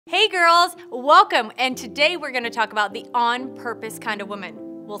Hey girls, welcome. And today we're going to talk about the on purpose kind of woman.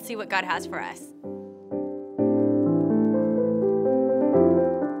 We'll see what God has for us.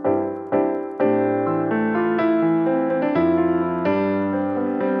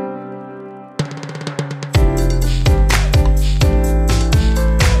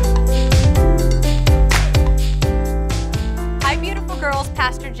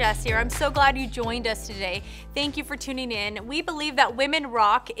 Pastor Jess here. I'm so glad you joined us today. Thank you for tuning in. We believe that Women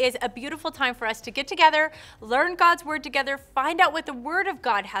Rock is a beautiful time for us to get together, learn God's word together, find out what the word of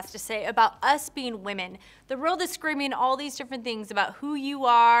God has to say about us being women. The world is screaming all these different things about who you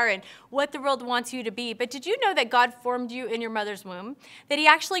are and what the world wants you to be. But did you know that God formed you in your mother's womb? That he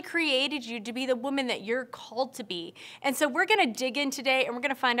actually created you to be the woman that you're called to be. And so we're going to dig in today and we're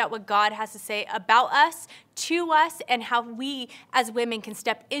going to find out what God has to say about us, to us, and how we as women can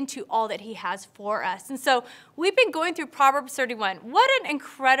step into all that he has for us. And so we've been going through Proverbs 31. What an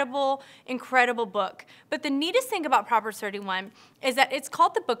incredible, incredible book. But the neatest thing about Proverbs 31 is that it's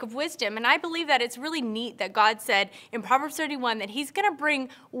called the book of wisdom. And I believe that it's really neat that God said in Proverbs 31 that he's going to bring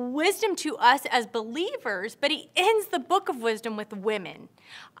wisdom to us as believers, but he ends the book of wisdom with women.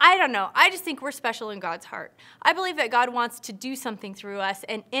 I don't know. I just think we're special in God's heart. I believe that God wants to do something through us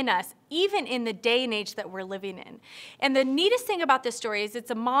and in us, even in the day and age that we're living in. And the neatest thing about this story is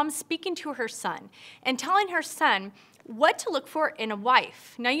it's a mom speaking to her son and telling her son what to look for in a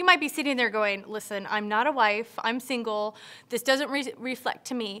wife. Now, you might be sitting there going, listen, I'm not a wife. I'm single. This doesn't reflect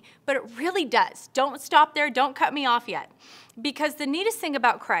to me, but it really does. Don't stop there. Don't cut me off yet. Because the neatest thing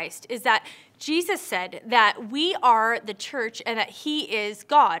about Christ is that Jesus said that we are the church and that he is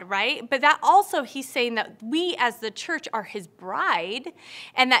God, right? But that also he's saying that we as the church are his bride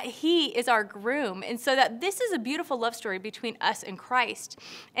and that he is our groom. And so that this is a beautiful love story between us and Christ.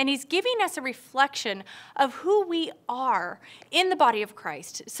 And he's giving us a reflection of who we are in the body of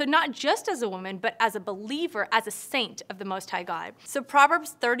Christ. So not just as a woman, but as a believer, as a saint of the Most High God. So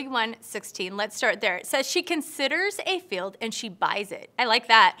Proverbs 31:16, let's start there. It says, she considers a field and she buys it. I like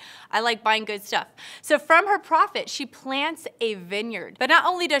that. I like buying good stuff. So from her profit, she plants a vineyard. But not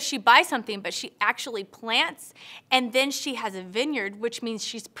only does she buy something, but she actually plants, and then she has a vineyard, which means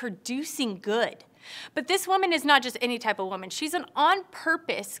she's producing good. But this woman is not just any type of woman. She's an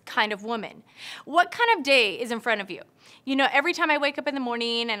on-purpose kind of woman. What kind of day is in front of you? You know, every time I wake up in the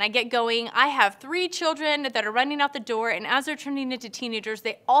morning and I get going, I have 3 children that are running out the door, and as they're turning into teenagers,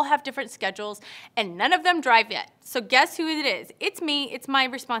 they all have different schedules, and none of them drive yet. So guess who it is? It's me. It's my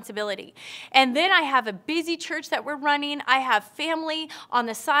responsibility. And then I have a busy church that we're running. I have family on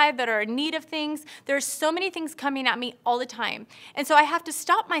the side that are in need of things. There's so many things coming at me all the time. And so I have to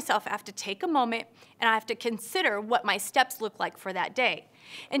stop myself. I have to take a moment, and I have to consider what my steps look like for that day.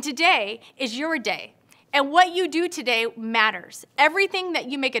 And today is your day. And what you do today matters. Everything that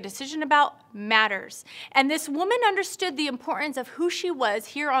you make a decision about matters. And this woman understood the importance of who she was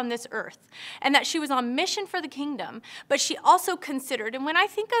here on this earth and that she was on mission for the kingdom, but she also considered, and when I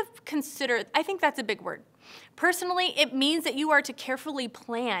think of consider, I think that's a big word. Personally, it means that you are to carefully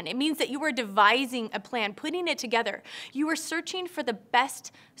plan. It means that you are devising a plan, putting it together. You are searching for the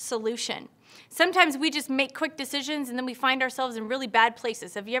best solution. Sometimes we just make quick decisions and then we find ourselves in really bad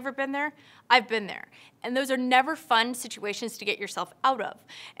places. Have you ever been there? I've been there. And those are never fun situations to get yourself out of.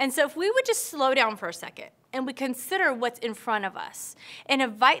 And so if we would just slow down for a second and we consider what's in front of us and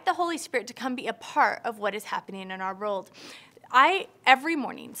invite the Holy Spirit to come be a part of what is happening in our world, I, every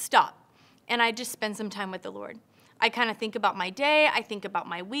morning, stop and I just spend some time with the Lord. I kind of think about my day, I think about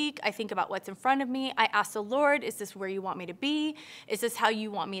my week, I think about what's in front of me. I ask the Lord, is this where you want me to be? Is this how you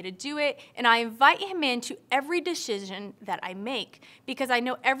want me to do it? And I invite him into every decision that I make because I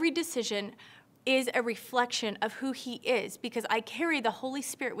know every decision is a reflection of who he is because I carry the Holy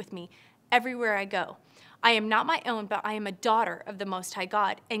Spirit with me everywhere I go. I am not my own, but I am a daughter of the Most High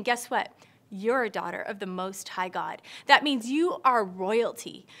God. And guess what? You're a daughter of the Most High God. That means you are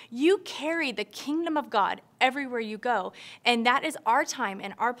royalty. You carry the kingdom of God everywhere you go. And that is our time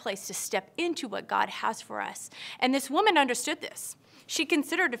and our place to step into what God has for us. And this woman understood this. She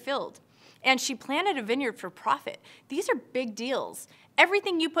considered a field and she planted a vineyard for profit. These are big deals.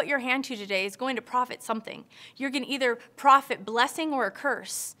 Everything you put your hand to today is going to profit something. You're going to either profit blessing or a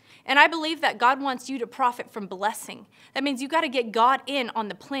curse. And I believe that God wants you to profit from blessing. That means you got to get God in on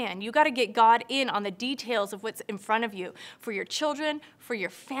the plan. You got to get God in on the details of what's in front of you for your children, for your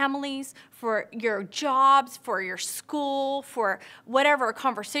families, for your jobs, for your school, for whatever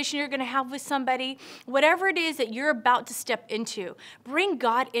conversation you're going to have with somebody. Whatever it is that you're about to step into, bring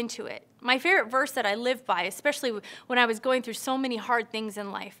God into it. My favorite verse that I live by, especially when I was going through so many hard things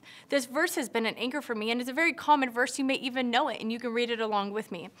in life. This verse has been an anchor for me, and it's a very common verse. You may even know it, and you can read it along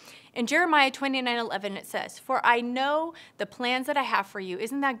with me. In Jeremiah 29:11, it says, "For I know the plans that I have for you."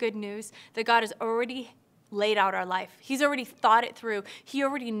 Isn't that good news? That God has already laid out our life. He's already thought it through. He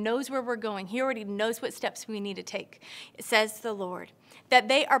already knows where we're going. He already knows what steps we need to take. It says the Lord, that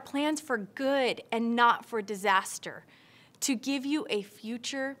they are plans for good and not for disaster, to give you a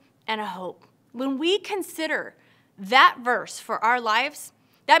future and a hope. When we consider that verse for our lives,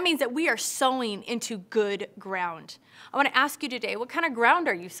 that means that we are sowing into good ground. I want to ask you today, what kind of ground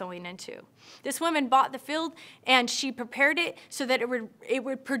are you sowing into? This woman bought the field and she prepared it so that it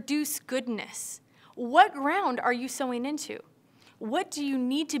would produce goodness. What ground are you sowing into? What do you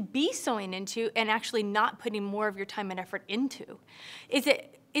need to be sowing into and actually not putting more of your time and effort into? Is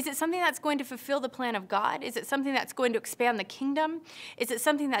it something that's going to fulfill the plan of God? Is it something that's going to expand the kingdom? Is it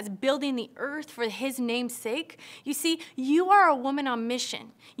something that's building the earth for his name's sake? You see, you are a woman on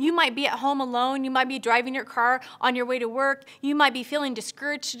mission. You might be at home alone. You might be driving your car on your way to work. You might be feeling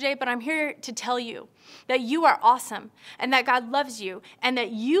discouraged today, but I'm here to tell you that you are awesome and that God loves you and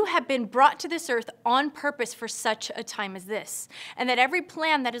that you have been brought to this earth on purpose for such a time as this. And that every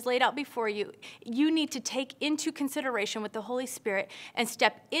plan that is laid out before you, you need to take into consideration with the Holy Spirit and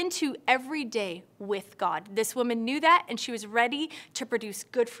step into every day with God. This woman knew that, and she was ready to produce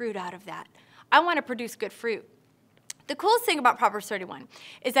good fruit out of that. I want to produce good fruit. The coolest thing about Proverbs 31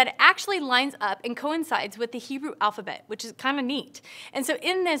 is that it actually lines up and coincides with the Hebrew alphabet, which is kind of neat. And so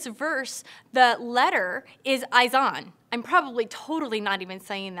in this verse, the letter is Izan. I'm probably totally not even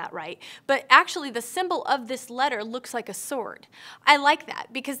saying that right, but actually the symbol of this letter looks like a sword. I like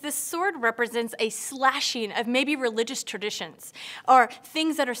that because this sword represents a slashing of maybe religious traditions or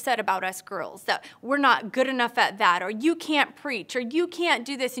things that are said about us girls, that we're not good enough at that, or you can't preach, or you can't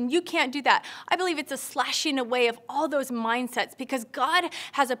do this and you can't do that. I believe it's a slashing away of all those mindsets because God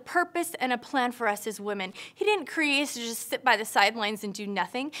has a purpose and a plan for us as women. He didn't create us to just sit by the sidelines and do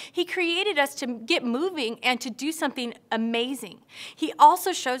nothing. He created us to get moving and to do something amazing. He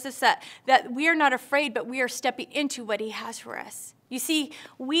also shows us that we are not afraid, but we are stepping into what he has for us. You see,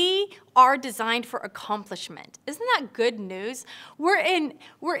 we are designed for accomplishment. Isn't that good news? We're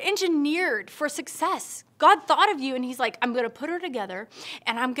engineered for success. God thought of you and he's like, I'm going to put her together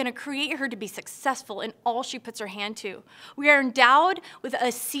and I'm going to create her to be successful in all she puts her hand to. We are endowed with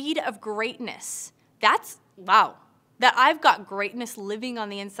a seed of greatness. That's, wow. That I've got greatness living on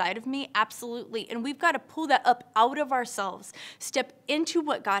the inside of me, absolutely. And we've got to pull that up out of ourselves, step into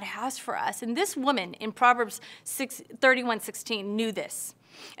what God has for us. And this woman in Proverbs 31:16 knew this.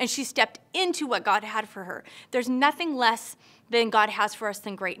 And she stepped into what God had for her. There's nothing less than God has for us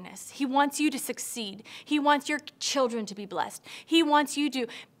than greatness. He wants you to succeed. He wants your children to be blessed. He wants you to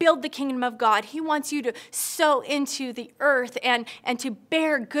build the kingdom of God. He wants you to sow into the earth and to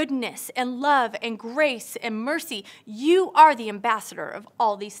bear goodness and love and grace and mercy. You are the ambassador of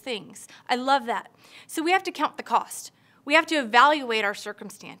all these things. I love that. So we have to count the cost. We have to evaluate our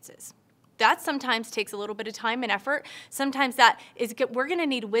circumstances. That sometimes takes a little bit of time and effort. Sometimes we're going to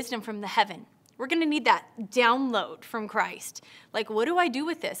need wisdom from the heaven. We're going to need that download from Christ. Like, what do I do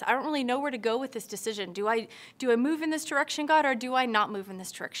with this? I don't really know where to go with this decision. Do I move in this direction, God, or do I not move in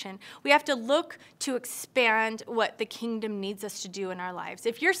this direction? We have to look to expand what the kingdom needs us to do in our lives.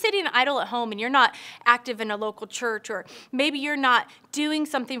 If you're sitting idle at home and you're not active in a local church, or maybe you're not doing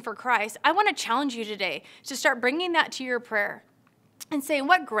something for Christ, I want to challenge you today to start bringing that to your prayer. And saying,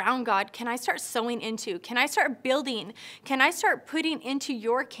 what ground, God, can I start sowing into? Can I start building? Can I start putting into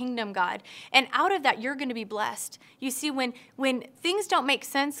your kingdom, God? And out of that, you're going to be blessed. You see, when things don't make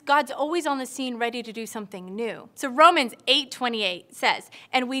sense, God's always on the scene ready to do something new. So Romans 8:28 says,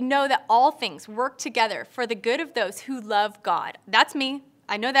 and we know that all things work together for the good of those who love God. That's me.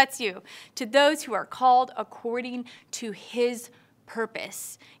 I know that's you. To those who are called according to his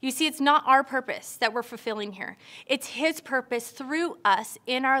purpose. You see, it's not our purpose that we're fulfilling here. It's his purpose through us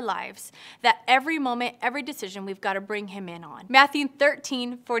in our lives that every moment, every decision, we've got to bring him in on. Matthew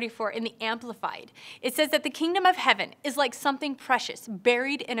 13:44 in the Amplified, it says that the kingdom of heaven is like something precious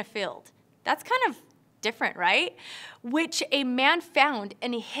buried in a field. That's kind of different, right? Which a man found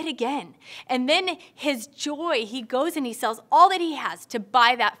and he hid again. And then his joy, he goes and he sells all that he has to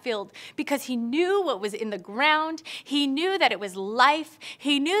buy that field because he knew what was in the ground. He knew that it was life.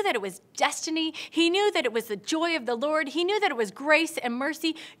 He knew that it was destiny. He knew that it was the joy of the Lord. He knew that it was grace and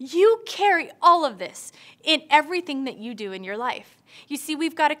mercy. You carry all of this in everything that you do in your life. You see,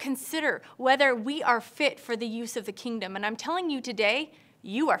 we've got to consider whether we are fit for the use of the kingdom. And I'm telling you today,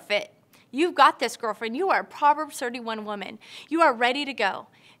 you are fit. You've got this, girlfriend. You are a Proverbs 31 woman. You are ready to go.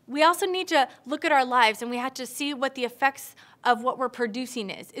 We also need to look at our lives, and we have to see what the effects of what we're producing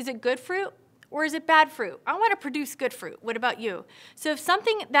is. Is it good fruit or is it bad fruit? I want to produce good fruit. What about you? So if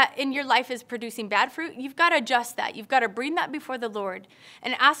something that in your life is producing bad fruit, you've got to adjust that. You've got to bring that before the Lord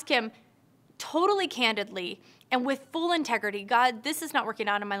and ask him totally candidly and with full integrity, God, this is not working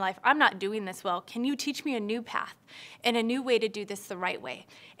out in my life. I'm not doing this well. Can you teach me a new path and a new way to do this the right way?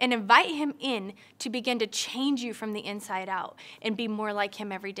 And invite him in to begin to change you from the inside out and be more like him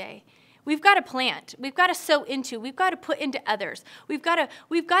every day. We've got to plant. We've got to sow into. We've got to put into others. We've got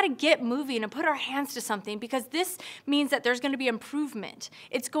to get moving and put our hands to something, because this means that there's going to be improvement.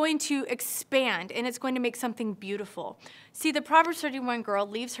 It's going to expand, and it's going to make something beautiful. See, the Proverbs 31 girl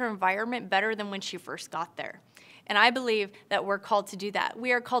leaves her environment better than when she first got there. And I believe that we're called to do that.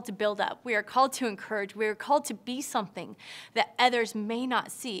 We are called to build up. We are called to encourage. We are called to be something that others may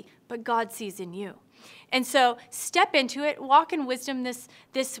not see, but God sees in you. And so step into it. Walk in wisdom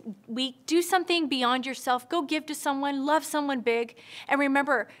this week. Do something beyond yourself. Go give to someone. Love someone big. And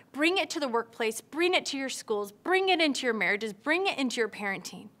remember, bring it to the workplace. Bring it to your schools. Bring it into your marriages. Bring it into your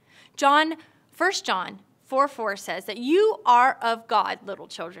parenting. 1 John 4:4 says that you are of God, little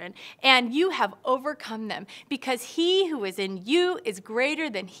children, and you have overcome them, because he who is in you is greater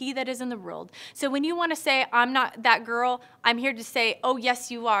than he that is in the world. So when you want to say, I'm not that girl, I'm here to say, oh, yes,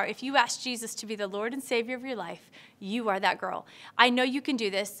 you are. If you ask Jesus to be the Lord and Savior of your life, you are that girl. I know you can do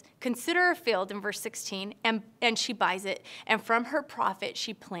this. Consider a field in verse 16, and she buys it, and from her profit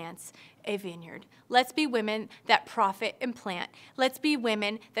she plants a vineyard. Let's be women that profit and plant. Let's be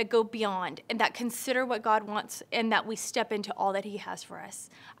women that go beyond and that consider what God wants, and that we step into all that he has for us.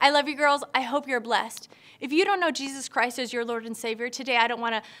 I love you, girls. I hope you're blessed. If you don't know Jesus Christ as your Lord and Savior today, I don't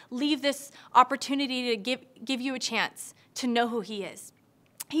want to leave this opportunity to give you a chance to know who he is.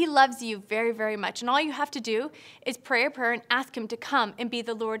 He loves you very, very much. And all you have to do is pray a prayer and ask him to come and be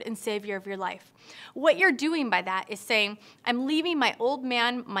the Lord and Savior of your life. What you're doing by that is saying, I'm leaving my old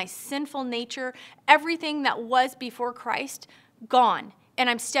man, my sinful nature, everything that was before Christ, gone. And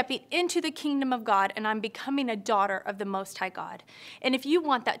I'm stepping into the kingdom of God, and I'm becoming a daughter of the Most High God. And if you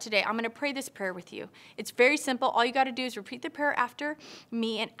want that today, I'm going to pray this prayer with you. It's very simple. All you got to do is repeat the prayer after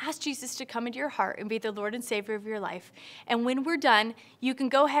me and ask Jesus to come into your heart and be the Lord and Savior of your life. And when we're done, you can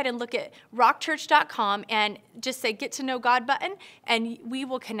go ahead and look at rock.church.com and just say Get to Know God button, and we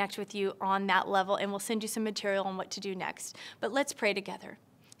will connect with you on that level, and we'll send you some material on what to do next. But let's pray together.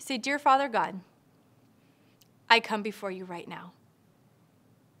 Say, Dear Father God, I come before you right now.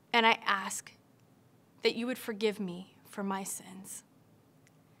 And I ask that you would forgive me for my sins,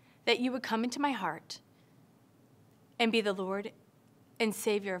 that you would come into my heart and be the Lord and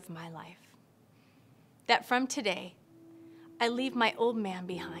Savior of my life, that from today I leave my old man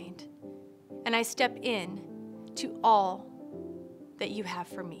behind and I step in to all that you have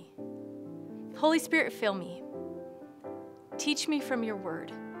for me. Holy Spirit, fill me. Teach me from your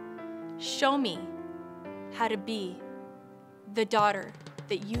word. Show me how to be the daughter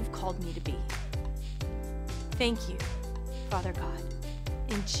that you've called me to be. Thank you, Father God.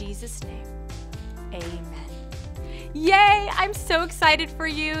 In Jesus' name, amen. Yay! I'm so excited for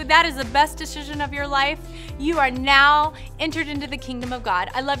you. That is the best decision of your life. You are now entered into the kingdom of God.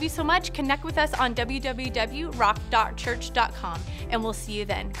 I love you so much. Connect with us on www.rock.church.com, and we'll see you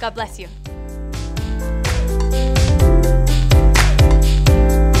then. God bless you.